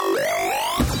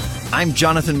I'm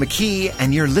Jonathan McKee,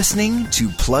 and you're listening to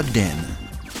Plugged In.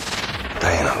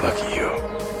 Diana, look at you.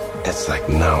 It's like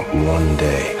not one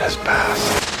day has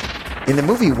passed. In the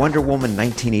movie Wonder Woman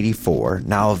 1984,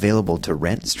 now available to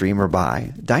rent, stream, or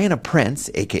buy, Diana Prince,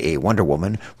 aka Wonder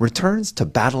Woman, returns to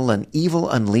battle an evil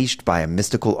unleashed by a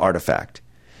mystical artifact.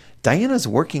 Diana's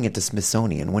working at the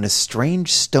Smithsonian when a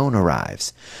strange stone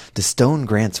arrives. The stone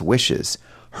grants wishes.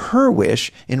 Her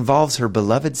wish involves her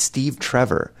beloved Steve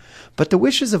Trevor, but the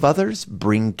wishes of others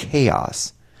bring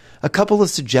chaos. A couple of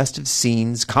suggestive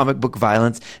scenes, comic book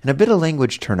violence, and a bit of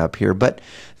language turn up here, but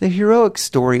the heroic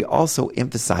story also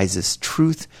emphasizes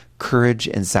truth, courage,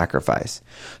 and sacrifice.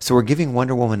 So we're giving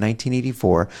Wonder Woman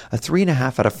 1984 a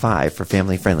 3.5 out of 5 for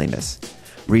family friendliness.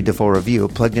 Read the full review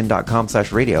at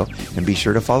pluggedin.com/radio, and be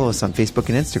sure to follow us on Facebook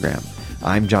and Instagram.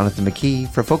 I'm Jonathan McKee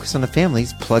for Focus on the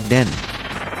Family's Plugged In.